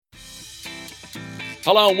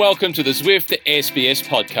Hello and welcome to the Zwift SBS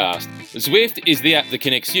podcast. Zwift is the app that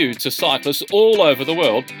connects you to cyclists all over the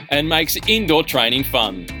world and makes indoor training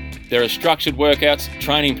fun. There are structured workouts,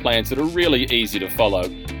 training plans that are really easy to follow,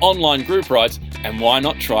 online group rides, and why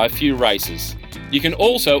not try a few races? You can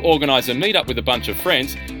also organise a meetup with a bunch of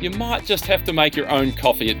friends. You might just have to make your own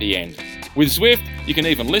coffee at the end. With Zwift, you can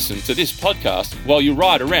even listen to this podcast while you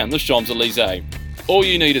ride around the Champs-Elysees. All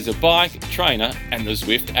you need is a bike, trainer, and the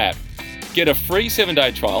Zwift app. Get a free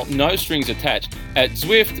 7-day trial, no strings attached, at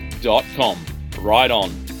Zwift.com. Ride on.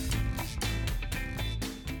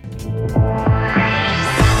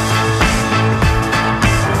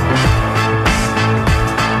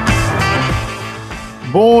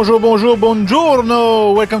 Bonjour,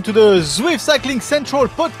 buongiorno. Welcome to the Zwift Cycling Central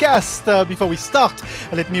podcast. Before we start,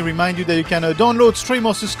 let me remind you that you can download, stream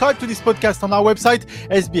or subscribe to this podcast on our website,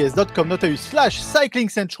 sbs.com.au/cycling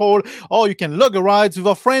central, or you can log a ride with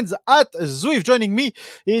our friends at Zwift. Joining me,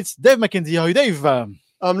 it's Dave McKenzie. How are you, Dave?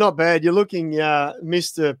 I'm not bad. You're looking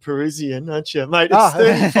Mr. Parisian, aren't you, mate? It's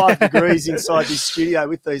 35 degrees inside this studio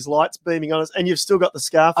with these lights beaming on us, and you've still got the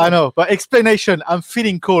scarf on. I know, but explanation, I'm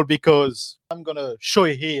feeling cold because I'm going to show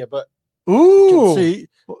you here, but ooh, see,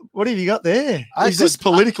 what have you got there? Is this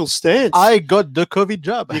political stance? I got the COVID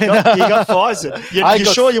jab. You got Pfizer. You're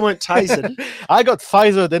sure you weren't tasered? I got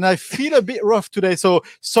Pfizer, and I feel a bit rough today, so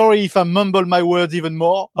sorry if I mumble my words even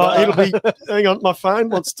more. It'll be, hang on, my phone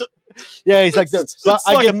wants to. Yeah, it's like that. It's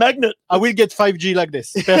like a magnet. I will get 5G like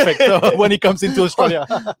this. Perfect. So when it comes into Australia.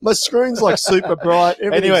 My screen's like super bright.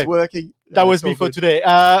 Everything's working. That was me for today.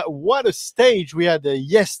 What a stage we had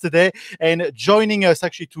yesterday. And joining us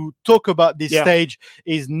actually to talk about this stage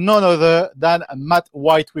is none other than Matt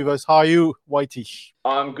White with us. How are you, Whitey?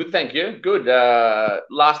 I'm good, thank you. Good.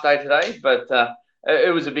 Last day today, but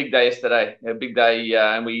it was a big day yesterday. A big day,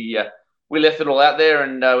 and we left it all out there,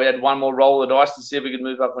 and we had one more roll of the dice to see if we could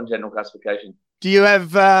move up on general classification. Do you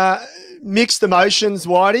have mixed emotions,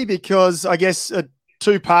 Whitey? Because I guess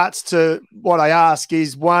two parts to what I ask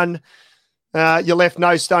is, one, you left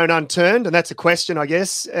no stone unturned, and that's a question, I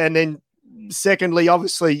guess. And then secondly,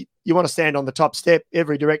 obviously, you want to stand on the top step.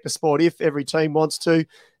 Every director sport, if every team wants to,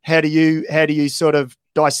 how do you sort of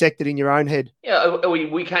dissect it in your own head? Yeah,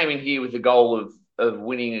 we came in here with the goal of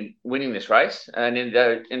winning this race, and in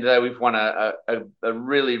the end of the day, we've won a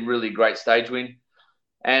really, really great stage win,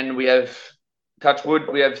 and we have, touch wood,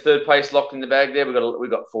 we have third place locked in the bag there.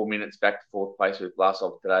 We've got 4 minutes back to fourth place with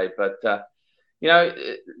Vlasov today, but the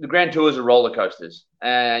Grand Tours are roller coasters,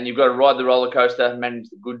 and you've got to ride the roller coaster, manage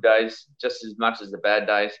the good days just as much as the bad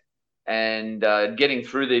days, and getting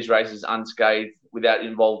through these races unscathed without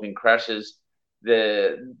involving crashes.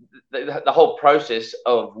 The whole process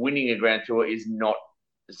of winning a Grand Tour is not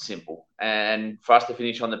simple, and for us to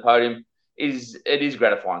finish on the podium is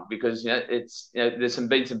gratifying, because there's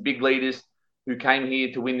been some big leaders who came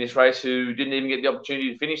here to win this race who didn't even get the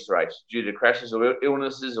opportunity to finish the race due to crashes or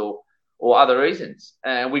illnesses or other reasons.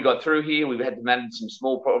 And we got through here. We've had to manage some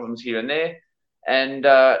small problems here and there, and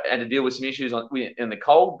to deal with some issues in the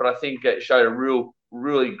cold. But I think it showed a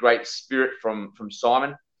really great spirit from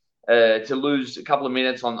Simon. To lose a couple of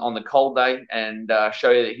minutes on the cold day and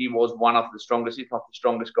show you that he was one of the strongest, if not the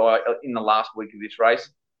strongest guy in the last week of this race.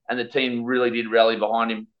 And the team really did rally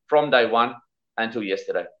behind him from day one until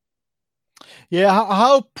yesterday. Yeah,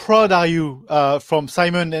 how proud are you from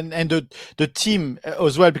Simon and the team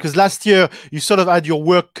as well? Because last year you sort of had your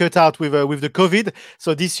work cut out with the COVID.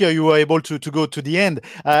 So this year you were able to go to the end.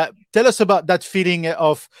 Tell us about that feeling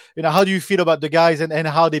of, how do you feel about the guys and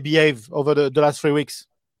how they behave over the last 3 weeks?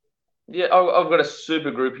 Yeah, I've got a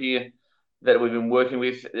super group here that we've been working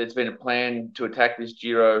with. It's been a plan to attack this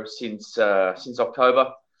Giro since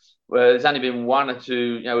October. Well, there's only been one or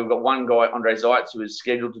two. We've got one guy, Andre Zeitz, who is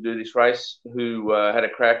scheduled to do this race, who had a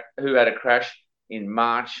crash in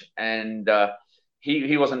March, and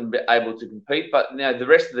he wasn't able to compete. But the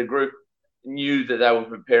rest of the group knew that they were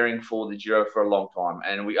preparing for the Giro for a long time,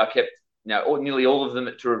 and I kept nearly all of them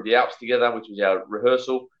at Tour of the Alps together, which was our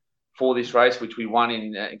rehearsal for this race, which we won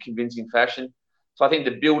in convincing fashion. So I think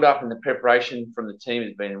the build-up and the preparation from the team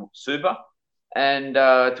has been super, and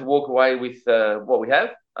to walk away with what we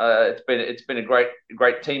have, it's been a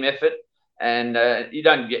great team effort, and you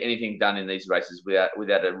don't get anything done in these races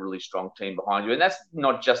without a really strong team behind you. And that's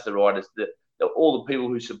not just the riders, all the people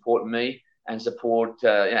who support me and support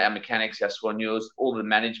our mechanics, our soigneurs, all the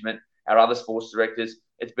management, our other sports directors.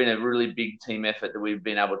 It's been a really big team effort that we've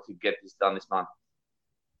been able to get this done this month.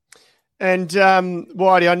 And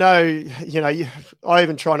Whitey, I know, I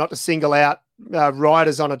even try not to single out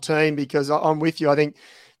riders on a team, because I'm with you. I think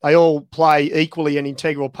they all play equally an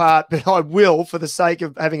integral part. But I will, for the sake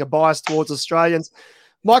of having a bias towards Australians,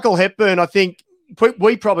 Michael Hepburn, I think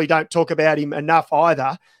we probably don't talk about him enough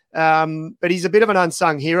either, but he's a bit of an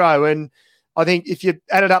unsung hero. And I think if you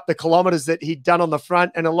added up the kilometres that he'd done on the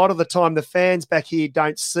front, and a lot of the time the fans back here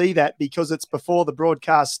don't see that because it's before the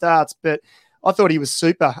broadcast starts, but I thought he was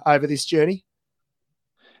super over this journey.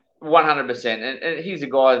 100%. And he's a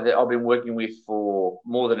guy that I've been working with for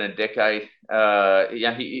more than a decade.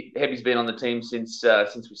 Heppy's been on the team since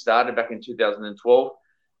we started back in 2012.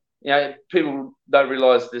 People don't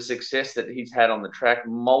realise the success that he's had on the track.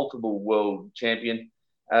 Multiple world champion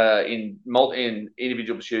in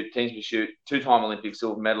individual pursuit, teams pursuit, 2-time Olympic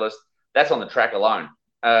silver medalist. That's on the track alone.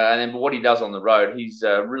 And then what he does on the road, he's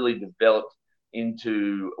really developed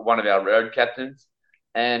into one of our road captains.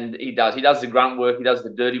 And he does the grunt work, he does the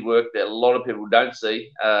dirty work that a lot of people don't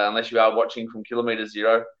see unless you are watching from kilometre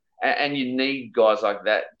zero. And you need guys like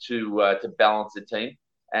that to balance the team.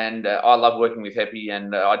 And I love working with Heppy,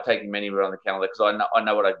 and I'd take him anywhere on the calendar because I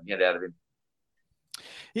know what I can get out of him.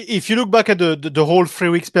 If you look back at the whole 3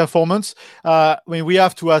 weeks performance, we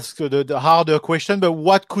have to ask the harder question, but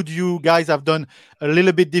what could you guys have done a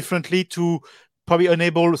little bit differently to probably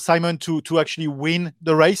enable Simon to actually win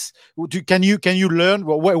the race? Can you learn?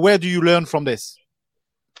 Where do you learn from this?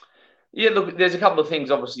 Yeah, look, there's a couple of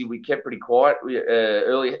things. Obviously, we kept pretty quiet.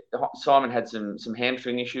 Early, Simon had some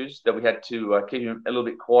hamstring issues that we had to keep him a little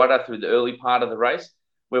bit quieter through the early part of the race,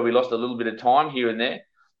 where we lost a little bit of time here and there.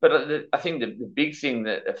 But I think the big thing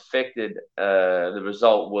that affected the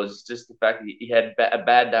result was just the fact that he had a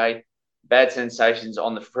bad day, bad sensations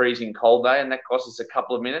on the freezing cold day, and that cost us a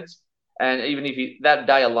couple of minutes. And even if that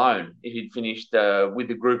day alone, if he'd finished with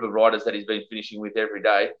the group of riders that he's been finishing with every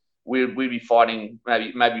day, we'd be fighting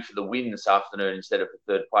maybe for the win this afternoon instead of for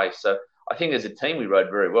third place. So I think as a team, we rode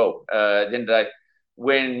very well. At the end of the day,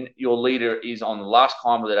 when your leader is on the last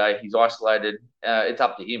climb of the day, he's isolated, it's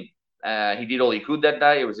up to him. He did all he could that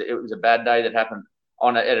day. It was a bad day that happened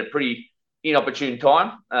at a pretty inopportune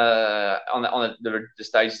time on the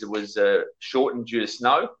stage that was shortened due to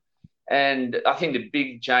snow. And I think the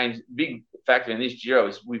big factor in this Giro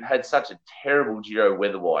is we've had such a terrible Giro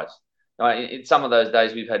weather-wise. In some of those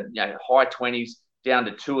days, we've had high 20s down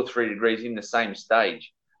to 2 or 3 degrees in the same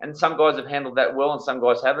stage. And some guys have handled that well and some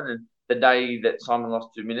guys haven't. And the day that Simon lost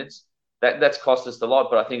 2 minutes, that's cost us a lot.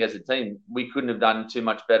 But I think as a team, we couldn't have done too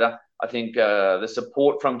much better. I think the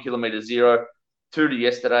support from kilometre zero through to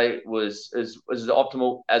yesterday was as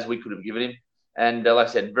optimal as we could have given him. And like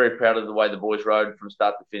I said, very proud of the way the boys rode from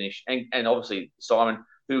start to finish. And obviously Simon,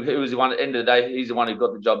 who was the one at the end of the day, he's the one who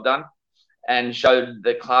got the job done and showed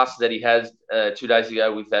the class that he has 2 days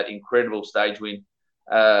ago with that incredible stage win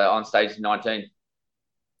on stage 19.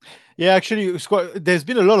 Yeah, actually, there's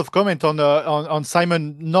been a lot of comment on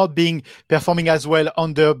Simon not performing as well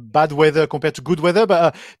under bad weather compared to good weather,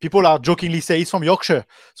 but people are jokingly say he's from Yorkshire.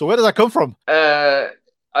 So where does that come from?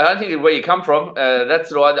 I don't think it's where you come from.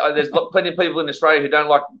 That's right. There's plenty of people in Australia who don't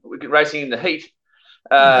like racing in the heat.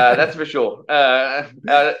 That's for sure.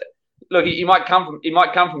 Look, he might come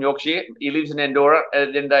from Yorkshire. He lives in Andorra.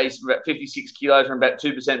 At the end of the day, he's about 56 kilos and about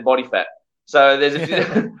 2% body fat. So there's a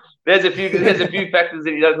few, there's a few factors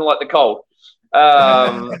that he doesn't like the cold.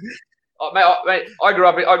 I grew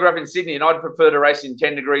up in Sydney, and I'd prefer to race in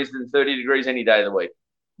 10 degrees than 30 degrees any day of the week.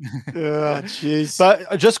 Jeez.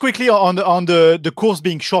 But just quickly on the course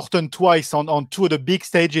being shortened twice on 2 of the big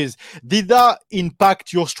stages, did that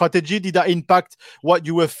impact your strategy? Did that impact what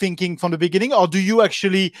you were thinking from the beginning? Or do you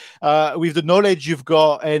actually, with the knowledge you've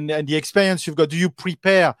got and the experience you've got, do you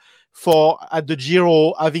prepare for at the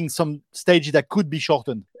Giro having some stages that could be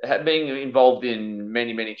shortened? Being involved in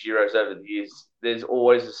many Giros over the years, there's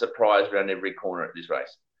always a surprise around every corner at this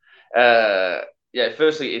race.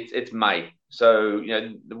 Firstly, it's May. So,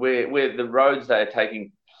 where the roads they are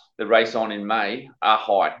taking the race on in May are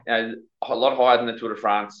high. A lot higher than the Tour de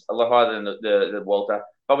France, a lot higher than the Vuelta,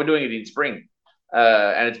 but we're doing it in spring.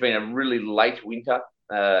 And it's been a really late winter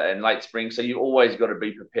and late spring, so you always got to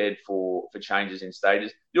be prepared for changes in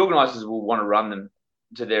stages. The organisers will want to run them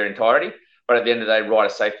to their entirety, but at the end of the day, rider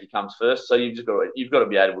safety comes first, so you've got to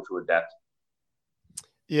be able to adapt.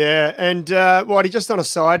 Yeah, and Whitey, just on a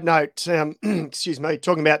side note, excuse me,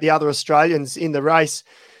 talking about the other Australians in the race,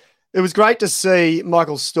 it was great to see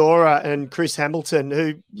Michael Storer and Chris Hamilton,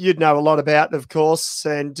 who you'd know a lot about, of course,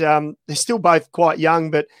 and they're still both quite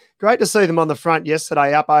young, but great to see them on the front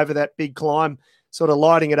yesterday up over that big climb, sort of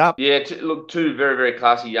lighting it up. Yeah, two very, very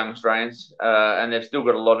classy young Australians, and they've still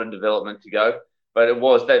got a lot of development to go. But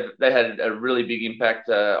they had a really big impact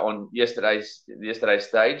on yesterday's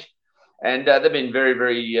stage. And they've been very,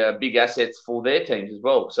 very big assets for their teams as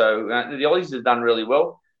well. So the Aussies have done really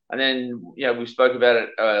well. And then, we spoke about it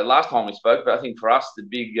last time we spoke, but I think for us, the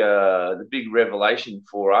big revelation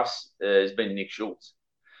for us has been Nick Schultz.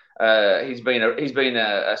 He's been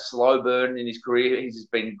a slow burn in his career. He's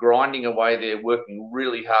just been grinding away there, working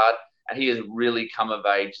really hard, and he has really come of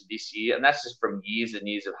age this year. And that's just from years and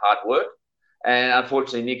years of hard work. And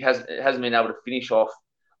unfortunately, Nick hasn't been able to finish off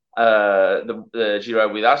the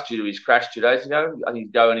Giro with us due to his crash 2 days ago. I think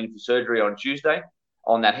he's going in for surgery on Tuesday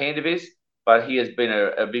on that hand of his. But he has been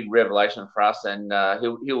a big revelation for us, and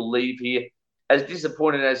he'll leave here as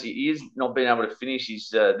disappointed as he is, not being able to finish his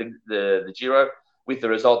the Giro with the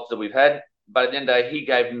results that we've had. But at the end of the day, he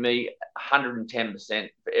gave me 110%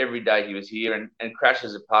 for every day he was here, and crash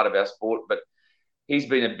is a part of our sport. But he's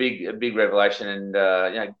been a big revelation,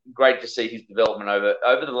 and great to see his development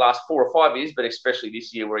over the last 4 or 5 years, but especially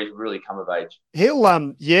this year where he's really come of age.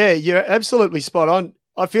 He'll you're absolutely spot on.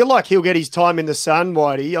 I feel like he'll get his time in the sun,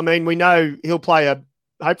 Whitey. I mean, we know he'll play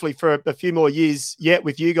hopefully for a few more years yet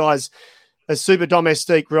with you guys, a super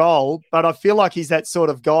domestique role, but I feel like he's that sort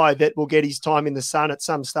of guy that will get his time in the sun at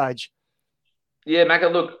some stage. Yeah,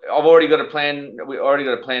 Macca, look, I've already got a plan. We already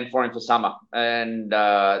got a plan for him for summer, and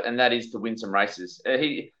that is to win some races.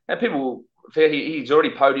 He's already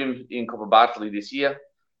podiumed in Coppa Bartoli this year.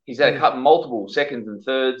 He's had multiple seconds and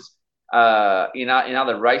thirds in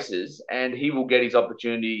other races, and he will get his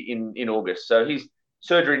opportunity in August. So he's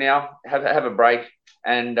surgery now, have a break,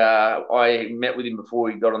 and I met with him before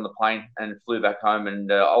he got on the plane and flew back home,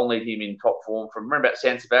 and I'll need him in top form from around about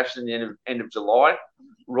San Sebastian, the end of July,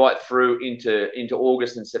 right through into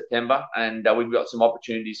August and September, and we've got some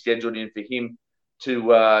opportunities scheduled in for him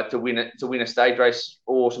to win a stage race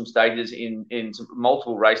or some stages in some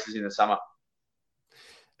multiple races in the summer.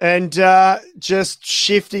 And just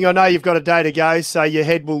shifting, I know you've got a day to go, so your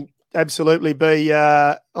head will absolutely be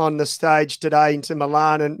on the stage today into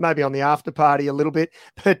Milan and maybe on the after party a little bit.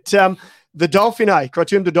 But the Dauphiné,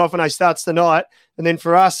 Criterium du Dauphiné starts tonight. And then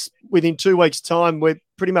for us, within 2 weeks' time, we're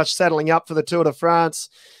pretty much settling up for the Tour de France.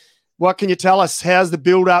 What can you tell us? How's the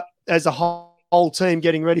build-up as a whole team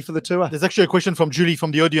getting ready for the Tour? There's actually a question from Julie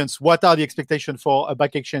from the audience. What are the expectations for a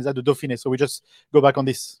bike exchange at the Dauphiné? So we just go back on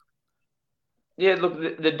this. Yeah, look,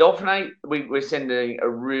 the Dauphiné, we're sending a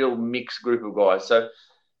real mixed group of guys. So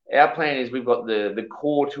our plan is we've got the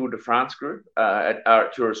core Tour de France group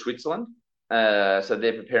at Tour of Switzerland. So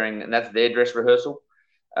they're preparing, and that's their dress rehearsal.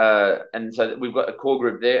 And so we've got a core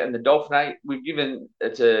group there. And the Dauphiné,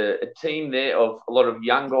 it's a team there of a lot of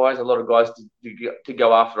young guys, a lot of guys to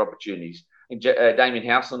go after opportunities. And Damien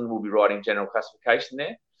Houseland will be riding general classification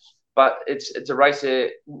there. But it's a race there.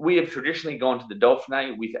 We have traditionally gone to the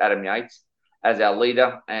Dauphiné with Adam Yates as our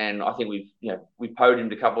leader, and I think we've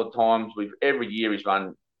podiumed a couple of times. Every year he's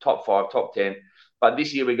run top 5, top 10, but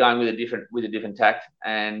this year we're going with a different tact,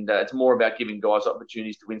 and it's more about giving guys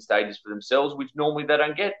opportunities to win stages for themselves, which normally they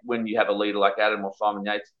don't get when you have a leader like Adam or Simon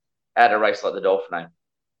Yates at a race like the Dauphiné.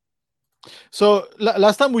 So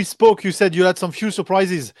last time we spoke, you said you had some few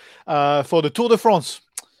surprises for the Tour de France.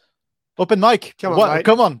 Open mic. Come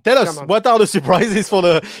on. Tell us, what are the surprises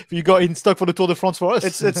you got in stock for the Tour de France for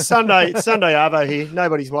us? It's Sunday. It's Sunday Arvo here.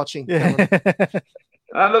 Nobody's watching. Yeah.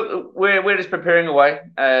 Look, we're just preparing away.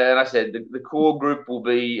 And I said the core group will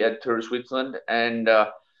be at Tour of Switzerland. And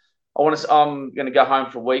I'm going to go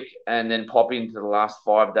home for a week and then pop into the last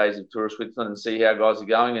 5 days of Tour of Switzerland and see how guys are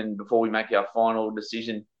going. And before we make our final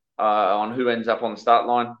decision on who ends up on the start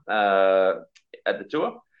line at the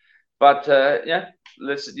Tour. But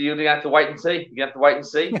you're gonna have to wait and see. You're gonna have to wait and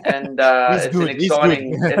see, and it's an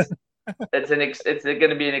exciting. It's going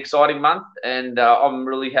to be an exciting month, and I'm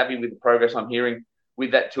really happy with the progress I'm hearing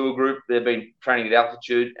with that tour group. They've been training at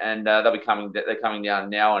altitude, and they're coming down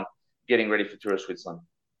now and getting ready for Tour of Switzerland.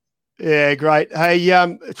 Yeah, great. Hey,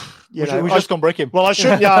 we just gonna break him. Well, I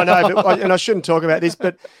shouldn't. Yeah, I know, and I shouldn't talk about this,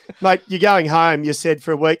 but mate, you're going home. You said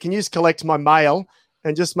for a week. Can you just collect my mail?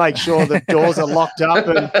 And just make sure the doors are locked up.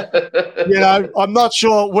 And, I'm not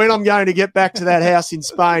sure when I'm going to get back to that house in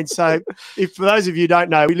Spain. So for those of you who don't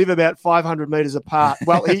know, we live about 500 metres apart.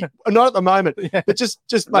 Well, not at the moment, but just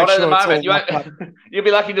make sure it's all locked up. You'll be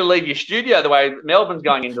lucky to leave your studio the way Melbourne's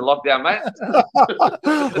going into lockdown, mate.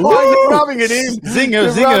 You're rubbing it in.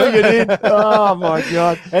 Zinger. Rubbing it in. Oh, my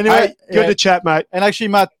God. Anyway, good to chat, mate. And actually,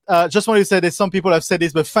 Matt, just wanted to say that some people have said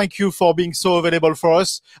this, but thank you for being so available for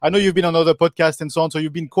us. I know you've been on other podcasts and so on, so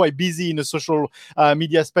you've been quite busy in the social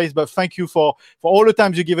media space, but thank you for all the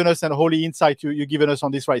times you've given us and all the insight you've given us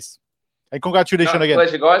on this race. And congratulations again.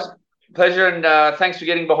 Pleasure, guys. Pleasure, and thanks for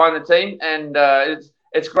getting behind the team. And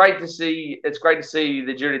it's great to see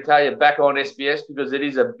the Giro d'Italia back on SBS because it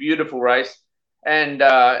is a beautiful race, and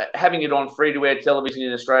having it on free-to-air television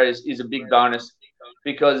in Australia is a big bonus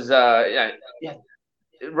because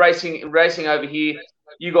racing over here.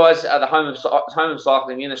 You guys are the home of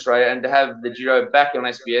cycling in Australia, and to have the Giro back on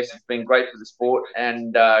SBS has been great for the sport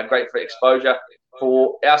and great for exposure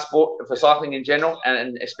for our sport, for cycling in general,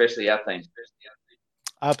 and especially our team.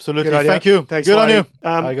 Absolutely. Thank you. Thanks, Good Waddy. on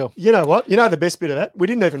you. I go. You know what? You know the best bit of that? We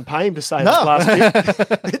didn't even pay him to say that last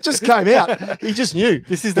bit. It just came out. He just knew.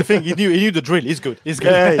 This is the thing. He knew the drill. He's good. He's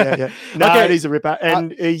good. Yeah. No, okay. He's a ripper.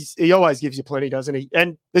 And he always gives you plenty, doesn't he?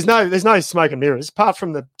 And there's no smoke and mirrors, apart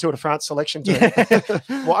from the Tour de France selection team. Yeah.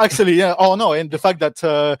 Well, actually, yeah. Oh, no. And the fact that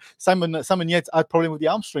Simon Yates had problem with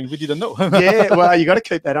the hamstring, we didn't know. Yeah, well, you got to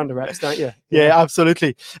keep that under wraps, don't you? Yeah,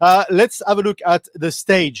 absolutely. Let's have a look at the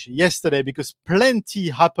stage yesterday because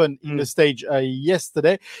plenty happened in the stage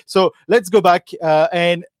yesterday. So let's go back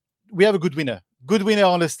and we have a good winner. Good winner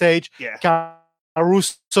on the stage. Yeah.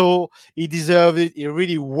 Caruso, he deserved it. He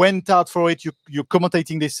really went out for it. You're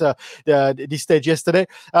commentating this stage yesterday.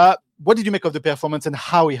 What did you make of the performance and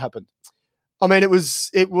how it happened? I mean, it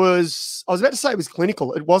was. I was about to say it was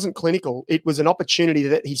clinical. It wasn't clinical. It was an opportunity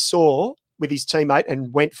that he saw with his teammate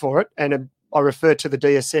and went for it. And I referred to the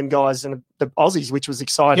DSM guys and the Aussies, which was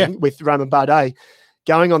exciting with Romain Bardet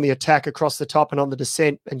going on the attack across the top and on the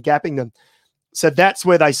descent and gapping them. So that's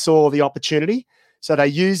where they saw the opportunity. So they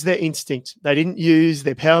used their instinct. They didn't use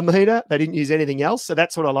their power meter. They didn't use anything else. So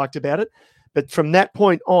that's what I liked about it. But from that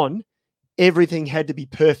point on, everything had to be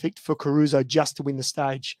perfect for Caruso just to win the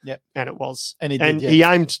stage. Yep. And it was. And he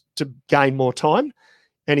aimed to gain more time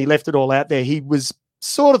and he left it all out there. He was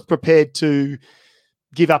sort of prepared to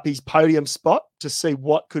give up his podium spot to see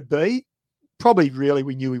what could be. Probably really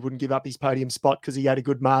we knew he wouldn't give up his podium spot because he had a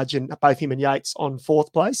good margin, both him and Yates on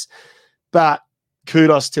fourth place. But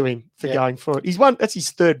kudos to him for going for it. That's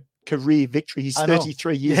his third career victory. He's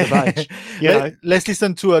 33 years of age. Let's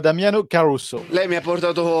listen to Damiano Caruso. Lei mi ha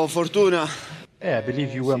portato fortuna. Yeah, I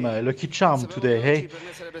believe you were my lucky charm today. Hey,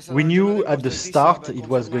 we knew at the start it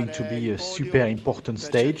was going to be a super important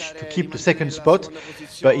stage to keep the second spot,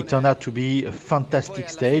 but it turned out to be a fantastic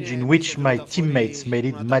stage in which my teammates made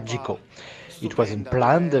it magical. It wasn't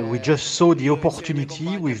planned. We just saw the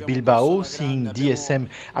opportunity with Bilbao, seeing DSM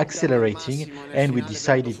accelerating, and we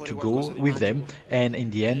decided to go with them. And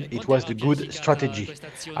in the end, it was the good strategy.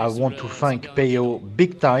 I want to thank Peyo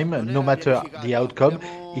big time, no matter the outcome.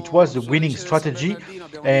 It was the winning strategy,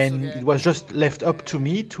 and it was just left up to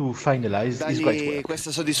me to finalize his great work.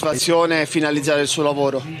 Questa soddisfazione e finalizzare il suo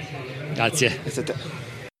lavoro. Grazie.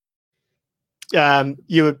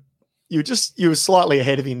 You were slightly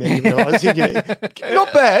ahead of him there.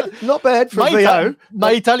 Not bad for VO.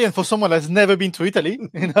 My Italian for someone that's never been to Italy.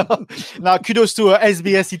 Now, kudos to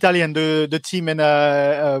SBS Italian, the team, and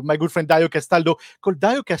my good friend Dario Castaldo, called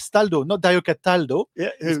Dario Castaldo, not Dario Cataldo. Yeah,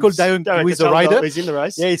 it's called Dario who is a rider. He's in the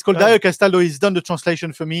race. Yeah, it's called Dario Castaldo. He's done the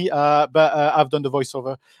translation for me, but I've done the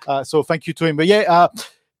voiceover. So thank you to him. But yeah,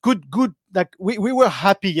 good. Like we were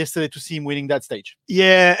happy yesterday to see him winning that stage.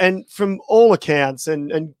 Yeah, and from all accounts,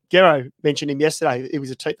 and Gero mentioned him yesterday. It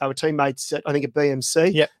was they were teammates at, I think, at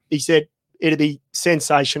BMC. Yeah, he said it'd be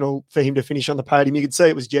sensational for him to finish on the podium. You could see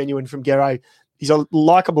it was genuine from Gero. He's a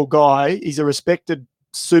likable guy. He's a respected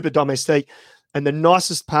super domestique. And the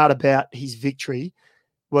nicest part about his victory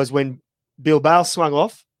was when Bilbao swung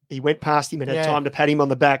off, he went past him and had time to pat him on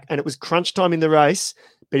the back. And it was crunch time in the race,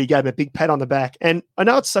 but he gave him a big pat on the back. And I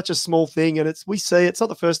know it's such a small thing, and it's not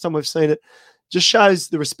the first time we've seen it. Just shows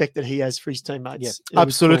the respect that he has for his teammates. Yeah,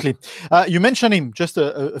 absolutely. Cool. You mentioned him just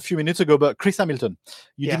a few minutes ago, but Chris Hamilton,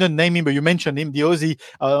 you didn't name him, but you mentioned him, the Aussie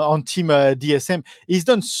on team DSM. He's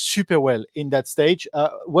done super well in that stage.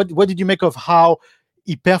 What did you make of how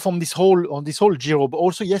he performed this whole Giro, but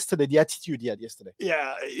also yesterday, the attitude he had yesterday?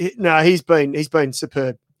 Yeah, he's been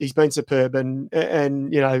superb. He's been superb, and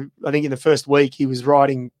I think in the first week he was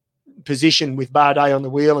riding position with Bardet on the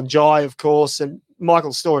wheel and Jai, of course, and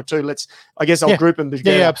Michael Storer too. I'll group them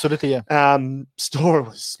together. Yeah, absolutely. Yeah. Storer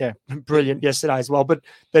was brilliant yesterday as well, but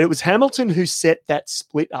it was Hamilton who set that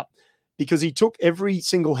split up because he took every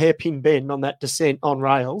single hairpin bend on that descent on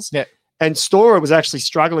rails. Yeah, and Storer was actually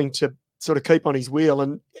struggling to sort of keep on his wheel,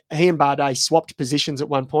 and he and Bardet swapped positions at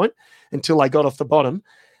one point until they got off the bottom.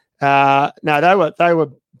 No, they were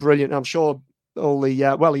brilliant. I'm sure all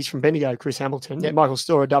the he's from Bendigo, Chris Hamilton, Michael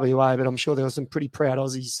Storer, WA, but I'm sure there were some pretty proud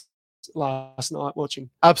Aussies last night watching.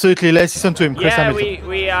 Absolutely, let's listen to him, Chris Hamilton.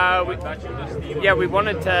 We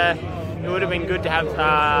wanted to. It would have been good to have.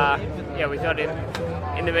 We thought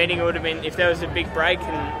in in the meeting, it would have been if there was a big break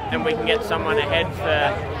and we can get someone ahead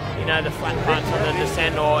for, you know, the flat parts on the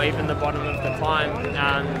descent or even the bottom of the climb,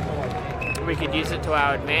 we could use it to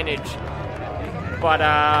our advantage. But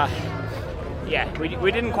yeah,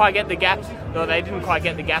 we didn't quite get the gap, or they didn't quite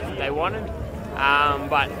get the gap that they wanted.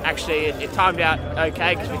 But actually, it timed out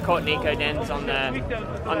okay because we caught Nico Denz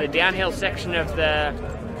on the downhill section of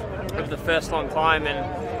the first long climb,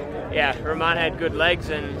 and yeah, Romain had good legs,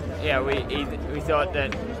 and yeah, we thought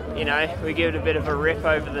that, you know, we give it a bit of a rip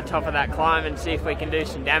over the top of that climb and see if we can do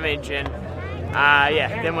some damage, and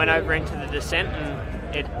yeah, then went over into the descent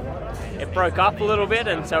and it broke up a little bit,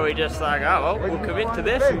 and so we just like, oh well, we'll commit to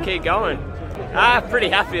this and keep going. Pretty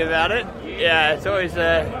happy about it. Yeah, it's always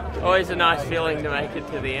a nice feeling to make it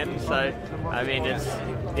to the end. So I mean, it's,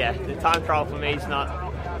 yeah, the time trial for me is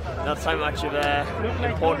not so much of a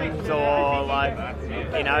importance or, like,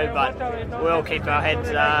 you know, but we'll keep our heads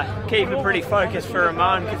keep it pretty focused for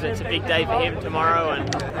Romain because it's a big day for him tomorrow,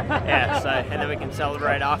 and yeah, so, and then we can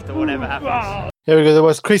celebrate after whatever happens. Here we go. There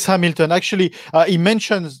was Chris Hamilton. Actually, he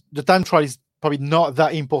mentions the time trial is probably not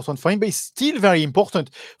that important for him, but it's still very important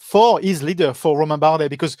for his leader, for Romain Bardet,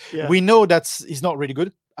 because we know that he's not really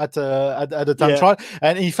good at the time trial.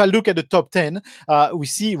 And if I look at the top 10, we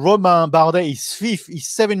see Romain Bardet is fifth. He's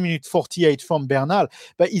 7 minutes 48 from Bernal,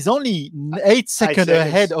 but he's only 8 seconds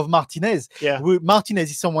ahead of Martinez. Martinez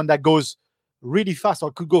is someone that goes really fast,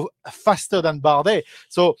 or could go faster than Bardet.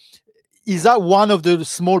 So is that one of the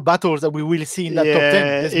small battles that we will see in that top 10?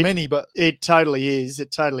 There's many, but it totally is.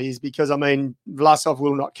 It totally is, because I mean, Vlasov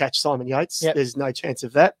will not catch Simon Yates. There's no chance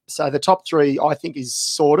of that. So the top three, I think, is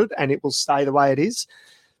sorted, and it will stay the way it is.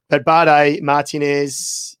 But Bardet,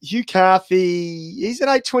 Martinez, Hugh Carthy, he's at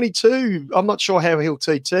 8:22. I'm not sure how he'll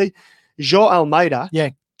TT. João Almeida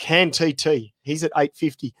can TT. He's at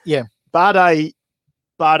 8:50. Yeah. Bardet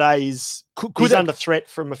is he's under threat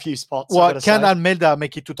from a few spots. Well, can Almeida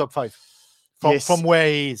make it to top 5? From where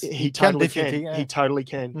he is, he totally can. He totally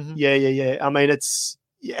can. Mm-hmm. Yeah. I mean, it's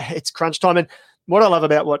crunch time. And what I love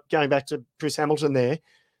about going back to Chris Hamilton there,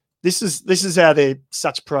 this is how they're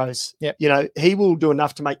such pros. Yeah. You know, he will do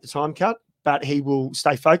enough to make the time cut, but he will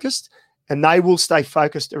stay focused, and they will stay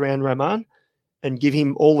focused around Romain and give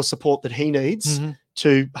him all the support that he needs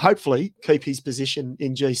to hopefully keep his position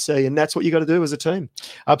in GC, and that's what you got to do as a team.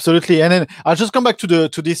 Absolutely. And then I'll just come back to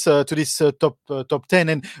this top 10,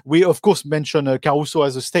 and we of course mentioned Caruso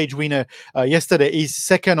as a stage winner yesterday. He's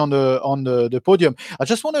second on the podium. I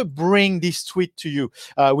just want to bring this tweet to you,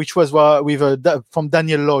 which was from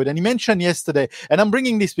Daniel Lloyd, and he mentioned yesterday. And I'm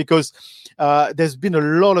bringing this because there's been a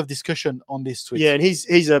lot of discussion on this tweet. Yeah, and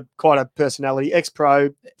he's quite a personality,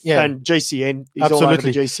 ex-pro, and GCN. He's absolutely all over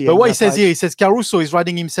the GCN. But what he says here, he says Caruso is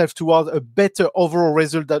riding himself towards a better overall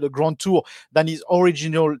result at the Grand Tour than his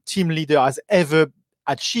original team leader has ever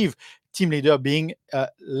achieved. Team leader being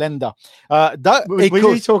Landa.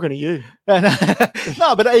 We're talking to you.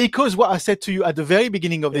 No, but that echoes what I said to you at the very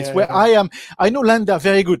beginning of this, I know Landa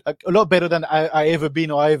very good, a lot better than I ever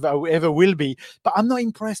been or I ever will be, but I'm not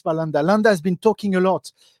impressed by Landa. Landa has been talking a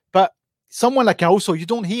lot, but someone like Caruso, you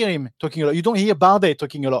don't hear him talking a lot. You don't hear Bardet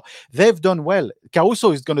talking a lot. They've done well.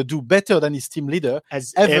 Caruso is going to do better than his team leader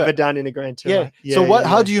has ever done in a Grand Tour. So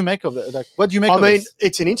how do you make of that? What do you make of this?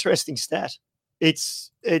 It's an interesting stat.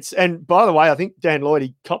 And by the way, I think Dan Lloyd,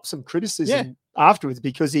 he copped some criticism afterwards,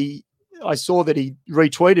 because I saw that he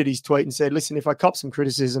retweeted his tweet and said, listen, if I cop some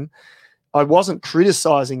criticism, I wasn't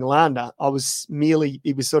criticizing Landa.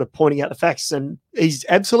 He was sort of pointing out the facts, and he's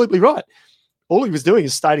absolutely right. All he was doing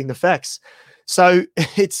is stating the facts. So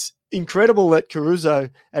it's incredible that Caruso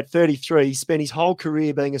at 33 spent his whole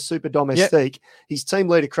career being a super domestique. His team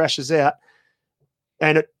leader crashes out.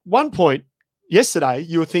 And at one point yesterday,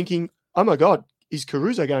 you were thinking, oh my God, is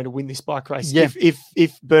Caruso going to win this bike race? Yeah.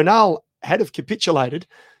 If Bernal had have capitulated,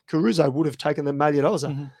 Caruso would have taken the Maglia Rosa.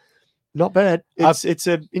 Mm-hmm. Not bad. It's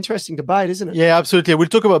an interesting debate, isn't it? Yeah, absolutely. We'll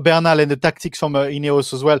talk about Bernal and the tactics from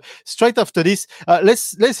Ineos as well. Straight after this,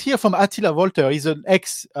 let's hear from Attila Wolter. He's an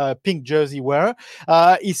ex-pink jersey wearer.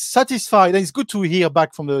 He's satisfied, and it's good to hear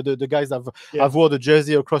back from the guys that have worn the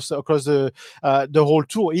jersey across the whole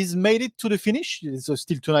tour. He's made it to the finish. It's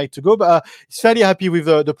still tonight to go, but he's fairly happy with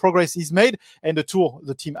the progress he's made and the tour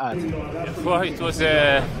the team had. Well, it was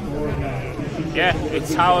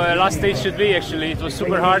it's how last stage should be. Actually, it was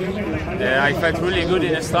super hard. I felt really good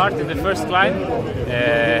in the start, in the first climb.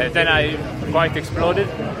 Then I quite exploded,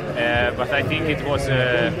 but I think it was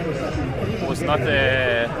not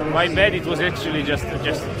my bad. It was actually just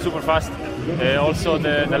super fast. Also,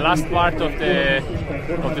 the last part of the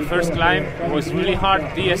of the first climb. It was really hard.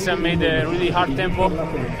 DSM made a really hard tempo.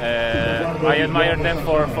 I admire them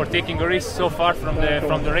for taking a risk so far from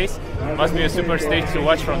the race. It must be a super stage to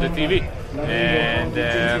watch from the TV. And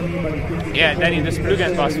then in the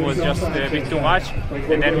Splügen pass was just a bit too much,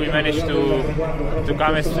 and then we managed to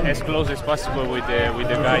come as close as possible with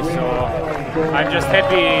the guys. So I'm just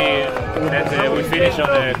happy that we finished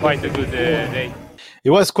on quite a good day. It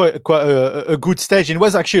was quite a good stage. It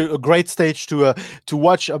was actually a great stage to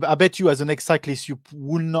watch. I bet you, as an ex-cyclist, you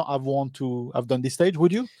would not have wanted to have done this stage,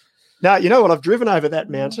 would you? No, you know what? I've driven over that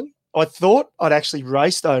mountain. I thought I'd actually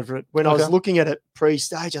raced over it. When I was looking at it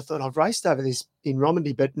pre-stage, I thought I've raced over this in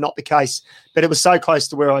Romandy, but not the case. But it was so close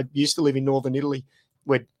to where I used to live in northern Italy.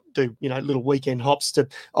 We'd do, little weekend hops to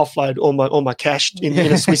offload all my cash in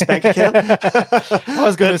a Swiss bank account. I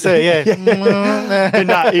was going to say, yeah. But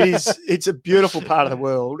no, it's a beautiful part of the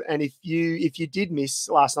world. And if you did miss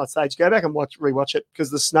last night's stage, go back and rewatch it, because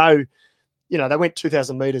the snow, they went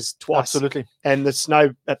 2,000 meters twice. Absolutely. And the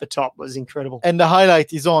snow at the top was incredible. And the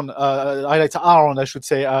highlights are on, I should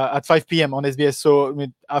say, at 5 p.m. on SBS. So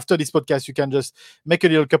after this podcast, you can just make a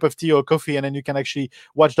little cup of tea or coffee, and then you can actually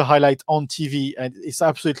watch the highlight on TV. And it's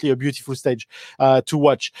absolutely a beautiful stage to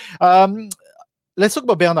watch. Let's talk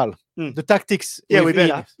about Bernal. The tactics. Yeah, we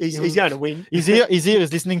better. He's going to win. He's here. He's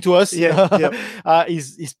listening to us. Yeah.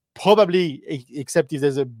 He's probably, except if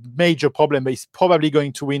there's a major problem, but he's probably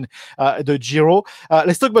going to win the Giro.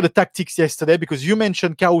 Let's talk about the tactics yesterday, because you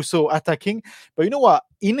mentioned Caruso attacking, but you know what?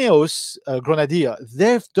 Ineos Grenadier,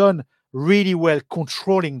 they've done really well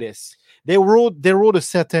controlling this. They wrote a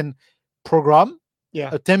certain program,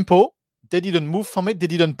 a tempo. They didn't move from it. They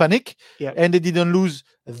didn't panic, and they didn't lose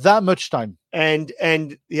that much time. And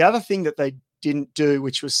the other thing that they didn't do,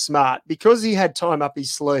 which was smart, because he had time up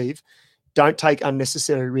his sleeve, don't take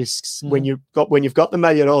unnecessary risks when you've got the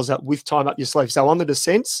Melloreos up with time up your sleeve. So on the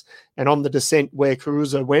descents, and on the descent where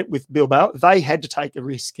Caruso went with Bilbao, they had to take a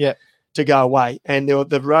risk to go away. And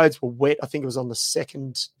the roads were wet. I think it was on the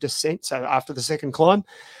second descent, so after the second climb,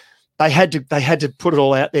 they had to put it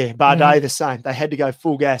all out there. Bardet the same. They had to go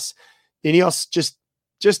full gas. Ineos just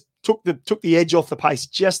took the edge off the pace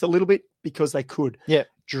just a little bit, because they could. Yeah.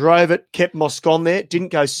 Drove it, kept Moscon there, didn't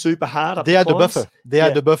go super hard up. They had the buffer.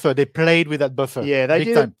 Had the buffer. They played with that buffer. Yeah, they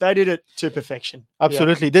did it to perfection.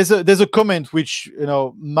 Absolutely. Yeah. There's a comment which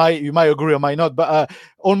you might agree or might not, but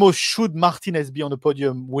almost should Martinez be on the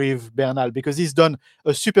podium with Bernal, because he's done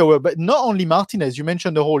a super work. But not only Martinez, you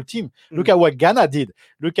mentioned the whole team. Look at what Ghana did.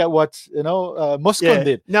 Look at what Moscon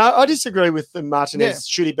did. No, I disagree with Martinez. Yeah.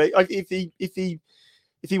 Should he be?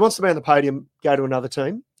 If he wants to be on the podium, go to another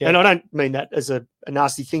team. Yeah. And I don't mean that as a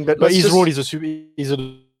nasty thing, but his role is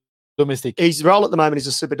a domestic. His role at the moment is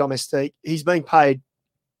a super domestic. He's being paid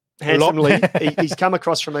handsomely. He's come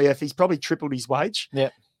across from EF. He's probably tripled his wage. Yeah.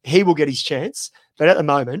 He will get his chance. But at the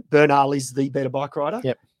moment, Bernal is the better bike rider.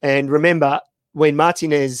 Yep. And remember, when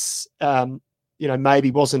Martinez,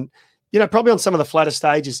 maybe wasn't, probably on some of the flatter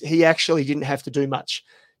stages, he actually didn't have to do much.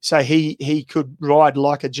 So he could ride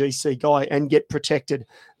like a GC guy and get protected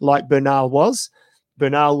like Bernal was.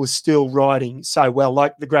 Bernal was still riding so well,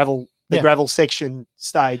 like the gravel section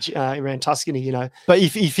stage around Tuscany, But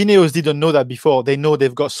if Ineos didn't know that before, they know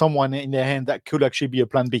they've got someone in their hand that could actually be a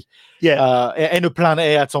plan B. Yeah. And a plan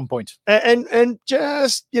A at some point. And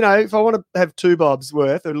just, if I want to have two bobs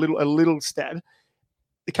worth, a little stab,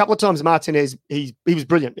 a couple of times Martinez, he was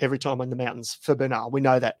brilliant every time on the mountains for Bernal. We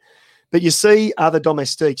know that. But you see other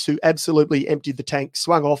domestiques who absolutely emptied the tank,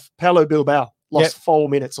 swung off. Paulo Bilbao lost 4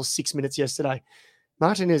 minutes or 6 minutes yesterday.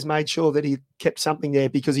 Martinez made sure that he kept something there,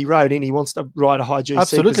 because he rode in. He wants to ride a high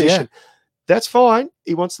GC position. Yeah. That's fine.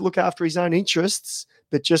 He wants to look after his own interests.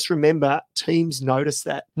 But just remember, teams notice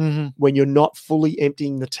that when you're not fully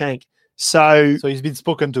emptying the tank. So he's been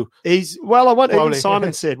spoken to. Even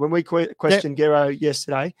Simon said when we questioned Gero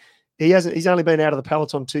yesterday, he's only been out of the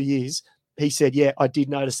peloton 2 years. He said, I did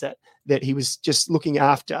notice that he was just looking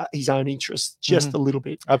after his own interests just a little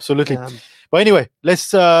bit. Absolutely. But anyway,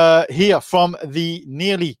 let's hear from the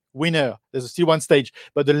nearly winner. There's still one stage,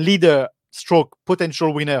 but the leader stroke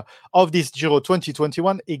potential winner of this Giro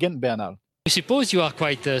 2021, Egan Bernal. I suppose you are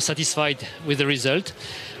quite satisfied with the result.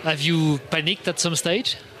 Have you panicked at some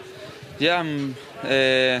stage? Yeah, I'm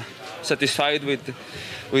satisfied with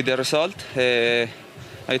the result.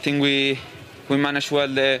 I think we managed well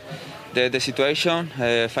the situation.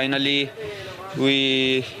 Finally,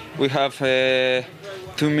 we have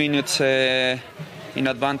 2 minutes in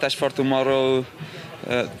advantage for tomorrow's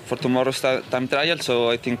time trial. So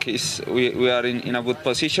I think we are in a good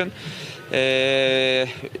position.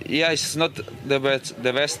 Yeah, it's not the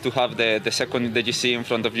best to have the second in the GC in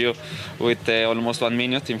front of you with almost 1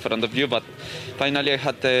 minute in front of you, but finally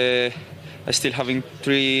I still having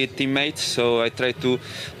 3 teammates, so I try to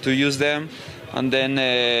use them, and then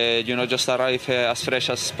just arrive as fresh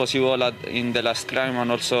as possible in the last climb,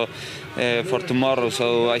 and also for tomorrow.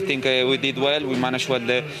 So I think we did well. We managed well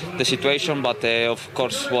the situation, but of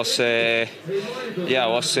course was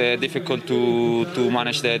difficult to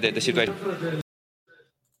manage the situation.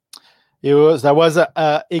 That was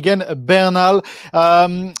Egan Bernal.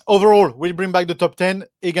 Overall, we'll bring back the top 10.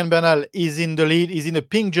 Egan Bernal is in the lead. He's in a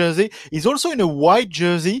pink jersey. He's also in a white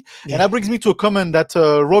jersey. Yeah. And that brings me to a comment that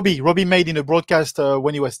Robbie made in a broadcast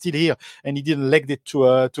when he was still here, and he didn't leg it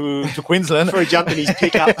to Queensland. Before he jumped in his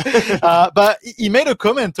pickup. But he made a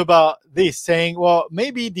comment about this, saying, well,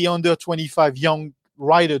 maybe the under 25 young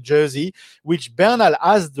rider jersey, which Bernal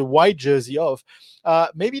has the white jersey of,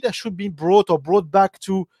 maybe that should be brought back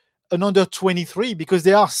to an under 23, because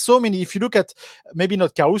there are so many. If you look at, maybe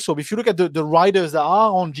not Caruso, but if you look at the riders that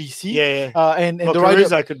are on GC, and the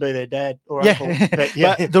riders could be their dad or uncle. But,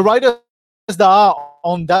 but the riders that are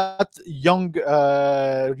on that young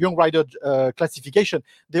rider classification,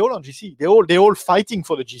 they're all on GC. They're all fighting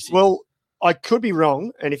for the GC. Well, I could be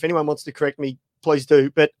wrong, and if anyone wants to correct me, please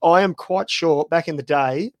do. But I am quite sure back in the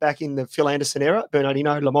day, back in the Phil Anderson era,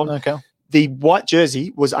 Bernardino, Lamont, the white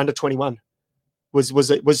jersey was under 21.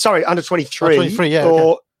 Was under 23? 23, yeah.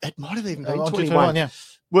 Or it might have even been 21. Yeah.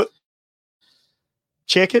 Well,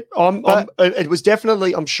 check it. It was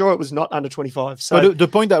definitely, I'm sure it was not under 25. So but the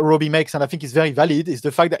point that Robbie makes, and I think is very valid, is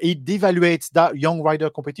the fact that it devaluates that young rider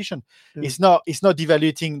competition. It's not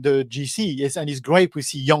devaluating the GC, and it's great we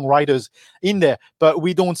see young riders in there, but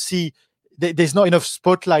we don't see, there's not enough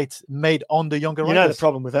spotlight made on the younger riders. You know the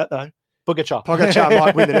problem with that, though? Pogacar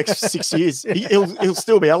might win the next 6 years. He'll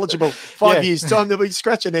still be eligible. 5 years time, they'll be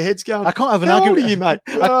scratching their heads going, I can't have an argument. argument.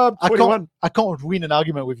 How old are you, mate? I can't win an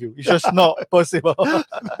argument with you. It's just not possible.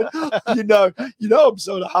 you know, I'm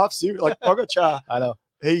sort of half serious. Like Pogacar, I know.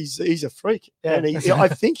 He's a freak. Yeah. And I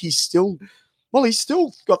think he's still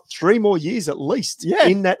got 3 more years at least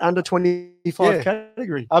in that under 25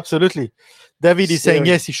 category. Absolutely. David is saying,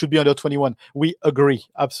 yes, he should be under 21. We agree.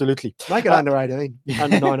 Absolutely. Make it under 18,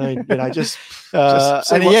 under 19,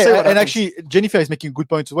 actually, Jennifer is making a good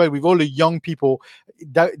point as well. With all the young people,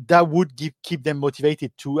 that would keep them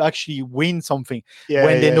motivated to actually win something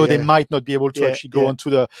when they know they might not be able to actually go on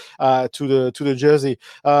to the jersey.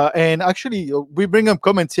 And actually, we bring up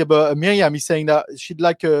comments here, but Miriam is saying that she'd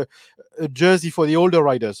like a jersey for the older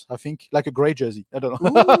riders. I think like a grey jersey. I don't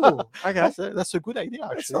know. Ooh, okay, that's a good idea.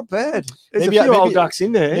 Actually, that's not bad. Maybe a few old ducks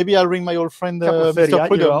in there. Maybe I'll ring my old friend Mr.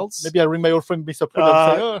 Prudhomme. Maybe I'll ring my old friend Mr.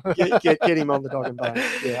 Prudhomme. Get him on the dog and bone.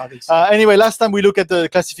 Yeah, I think so. Anyway, last time we look at the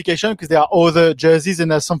classification, because there are other jerseys,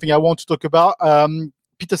 and that's something I want to talk about.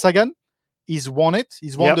 Peter Sagan, he's won it.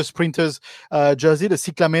 He's won the sprinters jersey, the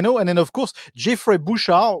Cyclameno, and then of course Geoffrey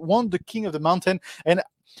Bouchard won the King of the Mountain. And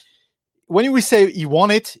when we say he won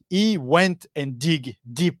it, he went and dig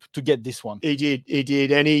deep to get this one. He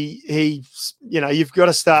did, and he you've got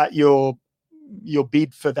to start your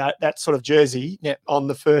bid for that sort of jersey on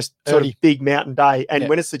the first sort of big mountain day. And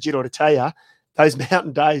when it's the Giro d'Italia, those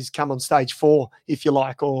mountain days come on stage 4, if you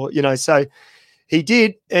like, or, so he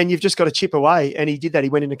did, and you've just got to chip away. And he did that. He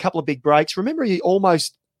went in a couple of big breaks. Remember, he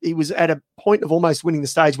was at a point of almost winning the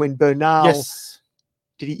stage when Bernal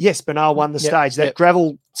Bernal won the stage. That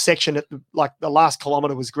gravel section at the last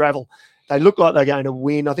kilometre was gravel. They looked like they're going to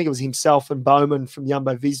win. I think it was himself and Bowman from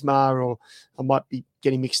Jumbo Visma, or I might be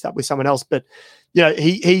getting mixed up with someone else. But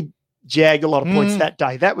he jagged a lot of points that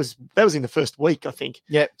day. That was in the first week, I think.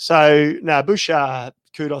 Yeah. So Bouchard,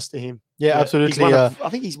 kudos to him. Yeah, absolutely. I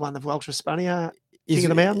think he's won the Vuelta a España. King of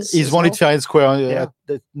the Mountains. He's won it fair and square.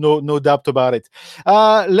 No doubt about it.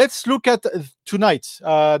 Let's look at tonight,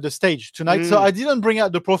 the stage tonight. So I didn't bring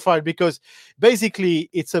out the profile because basically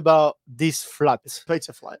it's about this flat. It's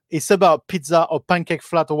pizza flat. It's about pizza or pancake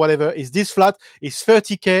flat or whatever. It's this flat. It's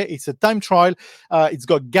 30K. It's a time trial. It's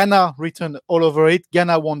got Ghana written all over it.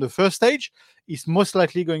 Ghana won the first stage. He's most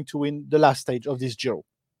likely going to win the last stage of this Giro.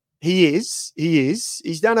 He is.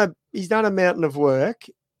 He's done a mountain of work.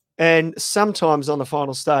 And sometimes on the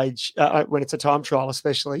final stage, when it's a time trial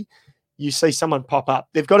especially, you see someone pop up.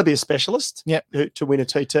 They've got to be a specialist to win a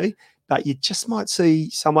TT, but you just might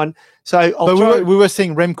see someone. So we were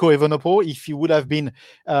saying Remco Evenepoel, if he would have been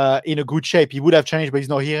in a good shape, he would have changed, but he's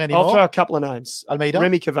not here anymore. I'll throw a couple of names. Almeida.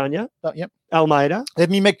 Remy Cavagna. Almeida.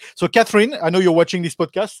 Let me make... So, Catherine, I know you're watching this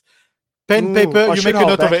podcast. Pen, paper, you make a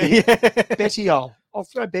note of it. Bettiol. I'll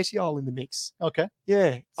throw Bettiol in the mix. Okay.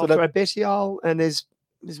 Yeah. I'll throw Bettiol, and there's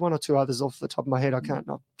there's one or two others off the top of my head. I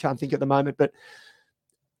can't think at the moment, but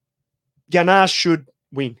Ganache should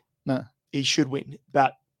win. No. He should win.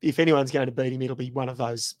 But if anyone's going to beat him, it'll be one of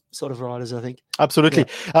those sort of riders, I think. Absolutely.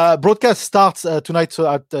 Yeah. Broadcast starts tonight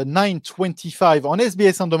at 9:25 on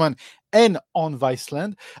SBS On Demand and on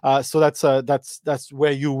Viceland. So that's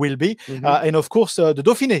where you will be. Mm-hmm. And of course, the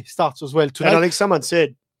Dauphiné starts as well tonight. And I think someone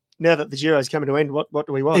said, now that the Giro is coming to end, what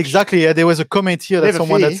do we watch? Exactly. There was a comment here that Never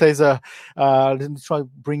someone fear. that says, let me try to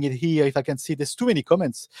bring it here if I can see. There's too many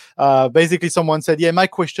comments. Basically, someone said, my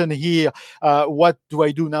question here, what do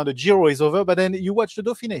I do now the Giro is over? But then you watch the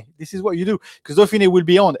Dauphiné. This is what you do. Because Dauphiné will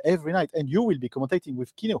be on every night and you will be commentating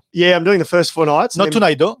with Kino. Yeah, I'm doing the first 4 nights. Not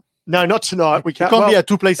tonight, though. No, not tonight. We can't be at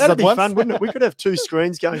two places that'd at be once. Fun, wouldn't it? We could have 2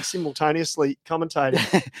 screens going simultaneously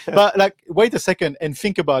commentating. But wait a second and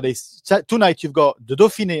think about this. Tonight you've got the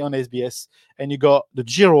Dauphiné on SBS and you got the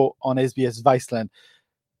Giro on SBS Viceland.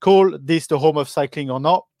 Call this the home of cycling or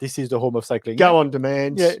not? This is the home of cycling. Go on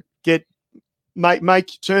demand. Yeah.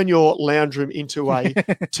 Turn your lounge room into a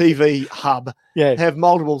TV hub. Yeah. Have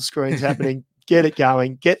multiple screens happening. Get it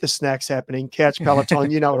going. Get the snacks happening. Couch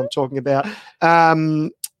Peloton. You know what I'm talking about.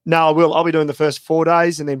 No, I will. I'll be doing the first 4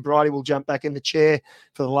 days, and then Bridie will jump back in the chair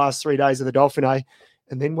for the last 3 days of the Dauphiné.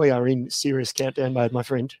 And then we are in serious countdown mode, my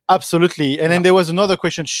friend. Absolutely. And then there was another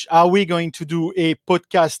question. Are we going to do a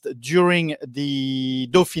podcast during the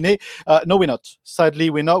Dauphiné? No, we're not. Sadly,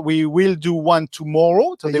 we're not. We will do one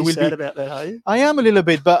tomorrow. So Are you sad about that, are you? I am a little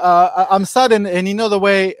bit, but I'm sad. And in another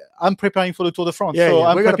way, I'm preparing for the Tour de France.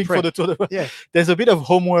 I'm prepping for the Tour de France. Yeah. There's a bit of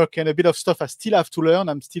homework and a bit of stuff I still have to learn.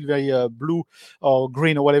 I'm still very blue or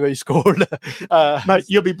green or whatever it's called. Mate,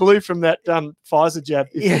 you'll be blue from that Pfizer jab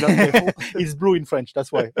if you're not careful. It's blue in French.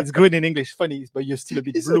 That's why. It's green in English. Funny, but you're still a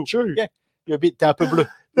bit Is blue. that true? Yeah. You're a peu bleu.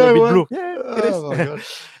 No You're a way. bit blue. Yeah, it is. oh my God.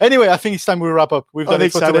 Anyway, I think it's time we wrap up. We've I done think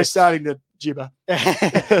it for so. today. We're starting to gibber.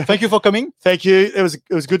 Thank you for coming. Thank you. It was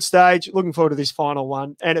a good stage. Looking forward to this final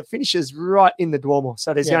one. And it finishes right in the Duomo.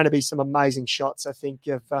 So there's going to be some amazing shots, I think.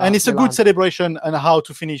 And it's Milan. a good celebration on how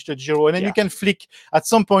to finish the Giro. And then you can flick at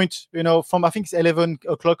some point, from I think it's 11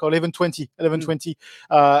 o'clock or 11:20,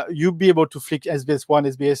 you'll be able to flick SBS 1,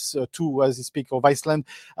 SBS 2 as you speak, or Viceland.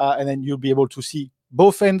 And then you'll be able to see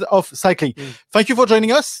both ends of cycling. Thank you for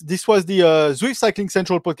joining us. This was the Zwift Cycling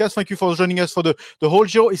Central podcast. Thank you for joining us for the whole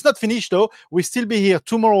Giro. It's not finished though. We'll still be here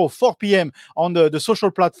tomorrow, 4 p.m. on the social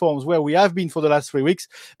platforms where we have been for the last 3 weeks.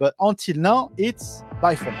 But until now, it's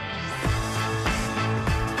bye for now.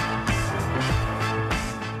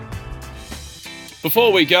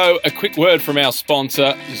 Before we go, a quick word from our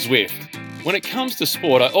sponsor, Zwift. When it comes to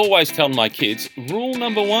sport, I always tell my kids, rule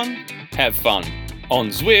number 1, have fun. On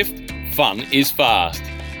Zwift, fun is fast.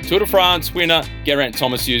 Tour de France winner Geraint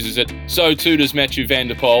Thomas uses it, so too does Mathieu van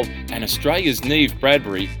der Poel, and Australia's Neve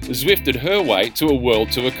Bradbury Zwifted her way to a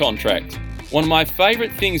World Tour contract. One of my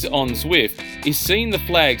favourite things on Zwift is seeing the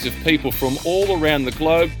flags of people from all around the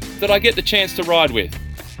globe that I get the chance to ride with.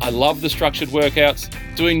 I love the structured workouts,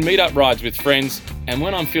 doing meet-up rides with friends, and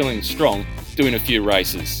when I'm feeling strong, doing a few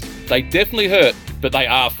races. They definitely hurt, but they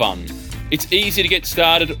are fun. It's easy to get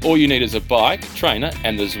started. All you need is a bike, trainer,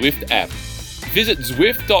 and the Zwift app. Visit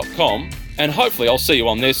Zwift.com and hopefully I'll see you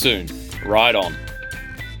on there soon. Ride on.